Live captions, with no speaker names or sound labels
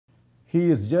He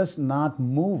is just not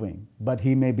moving, but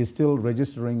he may be still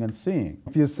registering and seeing.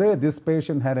 If you say this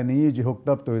patient had an EEG hooked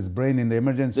up to his brain in the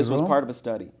emergency room. This was part of a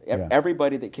study. Yeah.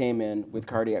 Everybody that came in with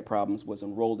cardiac problems was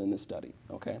enrolled in this study,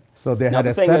 okay? So they had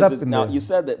a setup. Now, you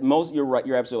said that you're right,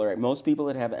 you're absolutely right. Most people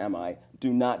that have MI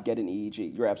do not get an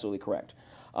EEG. You're absolutely correct.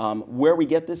 Where we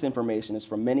get this information is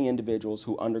from many individuals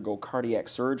who undergo cardiac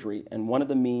surgery, and one of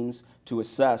the means to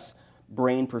assess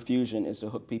brain perfusion is to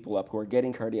hook people up who are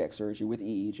getting cardiac surgery with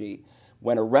EEG.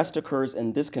 When arrest occurs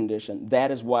in this condition, that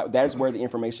is where the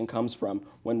information comes from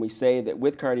when we say that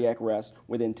with cardiac arrest,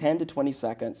 within 10 to 20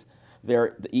 seconds, the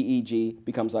EEG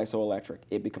becomes isoelectric.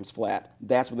 It becomes flat.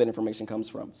 That's where that information comes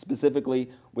from,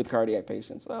 specifically with cardiac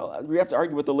patients. Well, we have to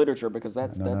argue with the literature because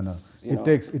that's no.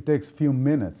 It takes a few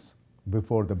minutes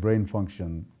before the brain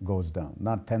function goes down,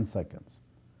 not 10 seconds.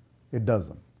 It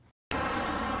doesn't.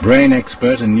 Brain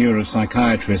expert and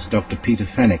neuropsychiatrist Dr. Peter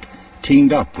Fennick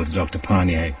teamed up with Dr.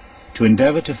 Parnier to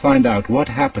endeavor to find out what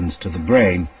happens to the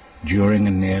brain during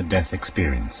a near-death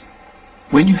experience.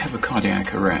 When you have a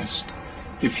cardiac arrest,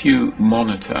 if you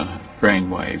monitor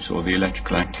brain waves or the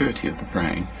electrical activity of the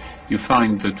brain, you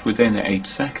find that within 8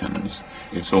 seconds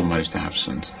it's almost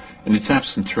absent, and it's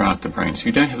absent throughout the brain, so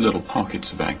you don't have little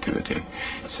pockets of activity.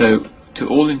 So to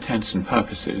all intents and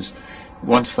purposes,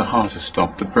 once the heart has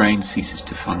stopped, the brain ceases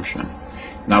to function.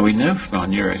 Now, we know from our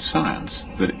neuroscience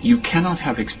that you cannot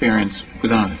have experience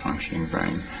without a functioning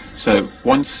brain. So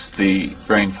once the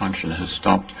brain function has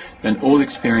stopped, then all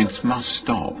experience must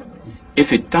stop.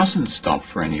 If it doesn't stop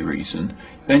for any reason,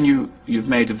 then you've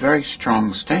made a very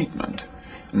strong statement,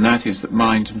 and that is that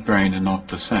mind and brain are not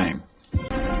the same.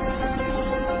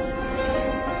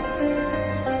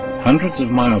 Hundreds of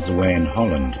miles away in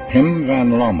Holland, Pim van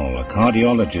Lommel, a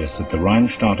cardiologist at the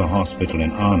Rijnstater Hospital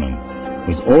in Arnhem,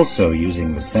 was also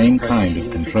using the same kind of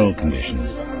control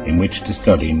conditions in which to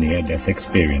study near-death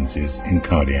experiences in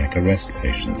cardiac arrest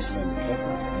patients.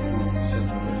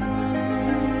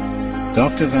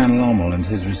 Dr. van Lommel and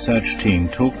his research team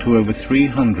talked to over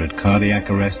 300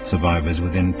 cardiac arrest survivors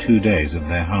within 2 days of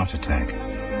their heart attack.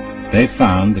 They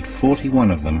found that 41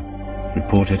 of them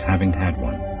reported having had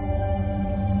one.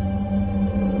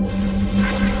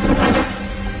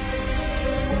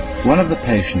 One of the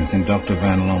patients in Dr.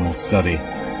 van Lommel's study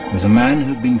was a man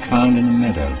who'd been found in a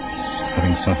meadow,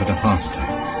 having suffered a heart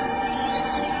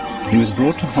attack. He was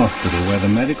brought to hospital where the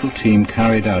medical team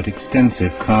carried out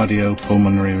extensive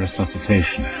cardiopulmonary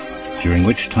resuscitation, during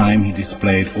which time he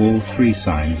displayed all 3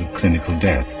 signs of clinical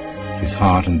death. His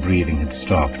heart and breathing had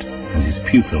stopped, and his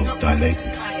pupils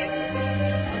dilated.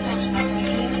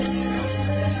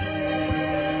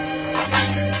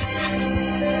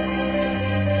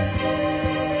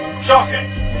 Shocking!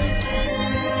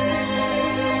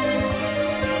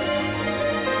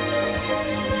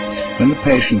 When the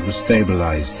patient was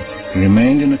stabilized, he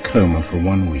remained in a coma for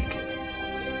 1 week.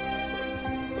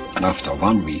 And after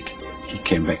 1 week, he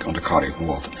came back on the cardiac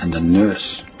ward, and the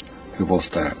nurse who was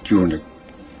there during the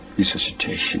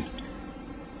resuscitation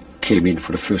came in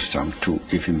for the first time to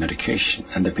give him medication,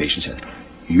 and the patient said,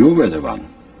 "You were the one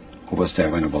who was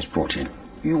there when I was brought in."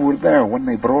 "You were there when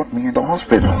they brought me into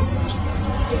hospital.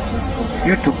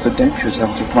 You took the dentures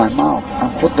out of my mouth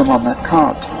and put them on that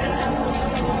cart.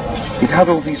 It had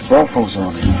all these bottles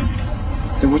on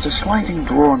it. There was a sliding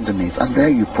drawer underneath, and there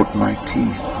you put my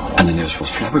teeth." And the nurse was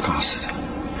flabbergasted.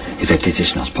 He said, "This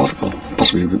is not possible.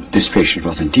 Possibly this patient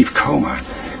was in deep coma,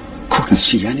 couldn't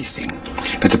see anything."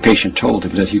 But the patient told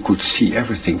him that he could see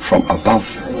everything from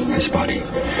above his body,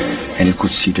 and he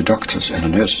could see the doctors and the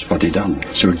nurses what they done.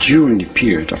 So during the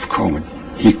period of coma,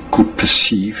 he could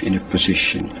perceive in a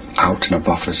position out and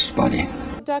above his body.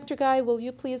 Dr. Guy, will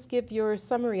you please give your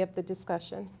summary of the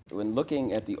discussion? When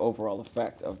looking at the overall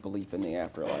effect of belief in the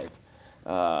afterlife,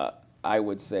 I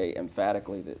would say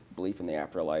emphatically that belief in the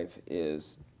afterlife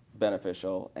is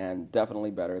beneficial and definitely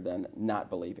better than not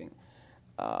believing.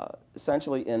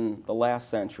 Essentially, in the last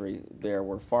century, there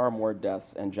were far more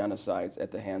deaths and genocides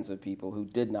at the hands of people who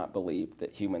did not believe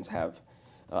that humans have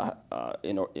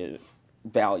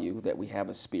value, that we have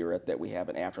a spirit, that we have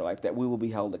an afterlife, that we will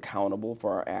be held accountable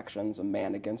for our actions of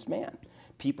man against man.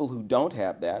 People who don't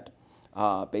have that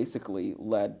basically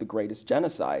led the greatest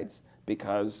genocides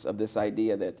because of this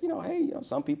idea that, hey,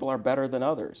 some people are better than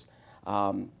others.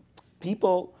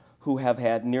 People who have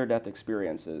had near-death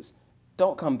experiences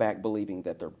don't come back believing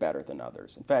that they're better than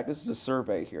others. In fact, this is a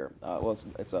survey here.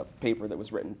 It's a paper that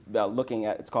was written looking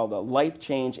at, it's called the Life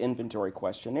Change Inventory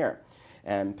Questionnaire.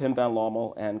 And Pim van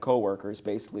Lommel and co-workers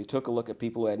basically took a look at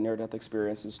people who had near-death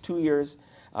experiences 2 years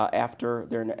after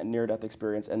their near-death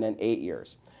experience, and then 8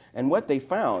 years. And what they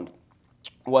found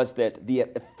was that the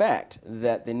effect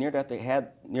that the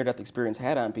near-death experience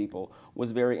had on people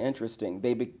was very interesting.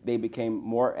 They became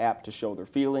more apt to show their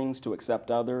feelings, to accept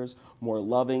others, more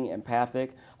loving,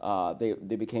 empathic.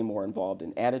 They became more involved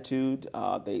in attitude.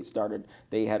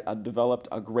 They had developed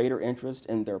a greater interest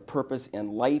in their purpose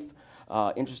in life,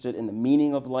 interested in the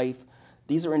meaning of life.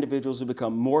 These are individuals who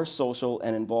become more social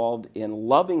and involved in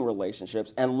loving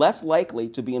relationships and less likely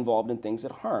to be involved in things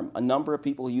that harm. A number of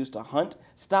people who used to hunt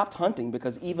stopped hunting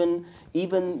because even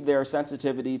their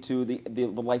sensitivity to the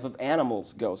life of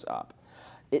animals goes up.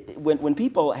 When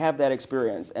people have that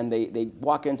experience and they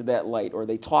walk into that light, or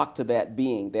they talk to that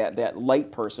being, that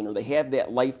light person, or they have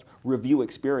that life review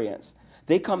experience,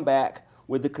 they come back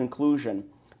with the conclusion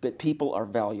that people are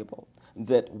valuable,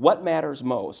 that what matters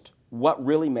most, what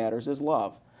really matters, is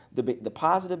love. The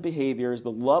positive behaviors,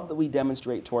 the love that we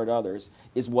demonstrate toward others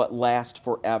is what lasts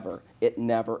forever. It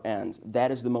never ends.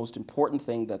 That is the most important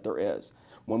thing that there is.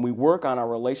 When we work on our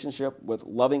relationship with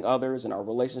loving others and our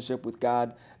relationship with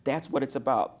God, that's what it's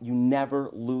about. You never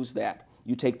lose that.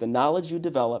 You take the knowledge you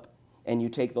develop and you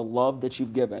take the love that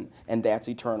you've given, and that's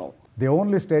eternal. The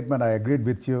only statement I agreed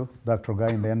with you, Dr. Guy,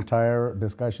 in the entire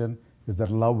discussion is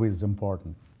that love is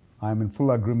important. I'm in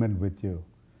full agreement with you.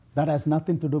 That has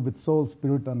nothing to do with soul,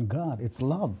 spirit, and God. It's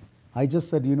love. I just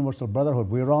said universal brotherhood.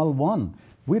 We're all one.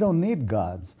 We don't need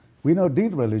gods. We don't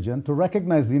need religion to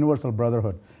recognize the universal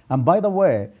brotherhood. And by the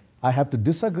way, I have to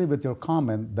disagree with your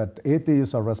comment that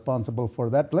atheists are responsible for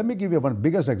that. Let me give you one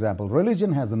biggest example.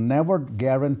 Religion has never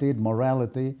guaranteed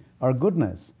morality or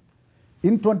goodness.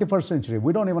 In 21st century,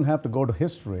 we don't even have to go to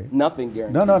history. Nothing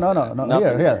guarantees No. Nothing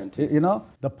Here. guarantees You know,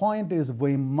 the point is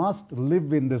we must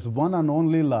live in this one and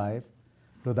only life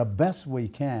to the best we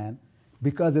can,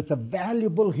 because it's a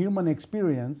valuable human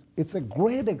experience. It's a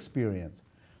great experience.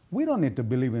 We don't need to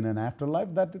believe in an afterlife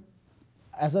that,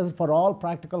 as for all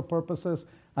practical purposes,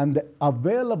 and the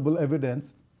available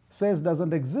evidence says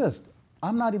doesn't exist.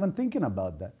 I'm not even thinking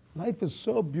about that. Life is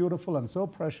so beautiful and so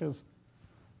precious,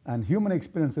 and human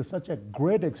experience is such a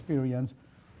great experience.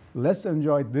 Let's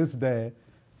enjoy this day,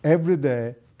 every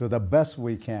day, to the best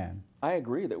we can. I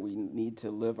agree that we need to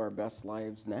live our best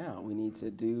lives now. We need to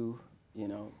do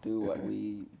what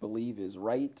we believe is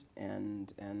right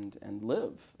and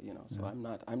live. So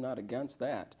I'm not against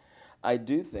that. I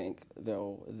do think,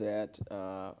 though, that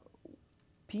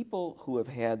people who have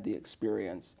had the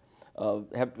experience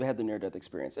have had the near-death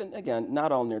experience, and again,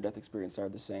 not all near-death experiences are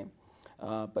the same,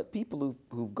 but people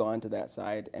who've gone to that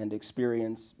side and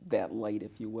experienced that light,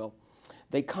 if you will,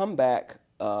 they come back.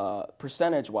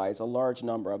 Percentage-wise, a large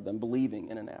number of them believing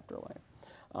in an afterlife.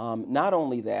 Not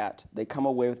only that, they come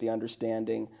away with the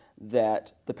understanding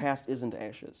that the past isn't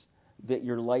ashes, that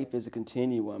your life is a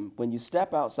continuum. When you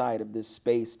step outside of this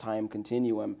space-time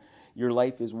continuum, your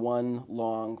life is one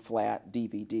long, flat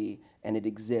DVD, and it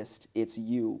exists. It's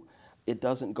you. It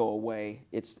doesn't go away.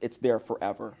 It's there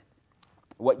forever.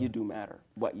 What you do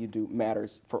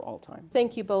matters for all time.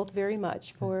 Thank you both very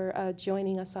much for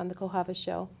joining us on the Kochavah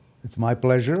Show. It's my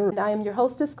pleasure. And I am your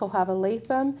hostess, Kochavah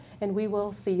Latham, and we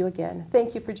will see you again.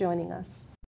 Thank you for joining us.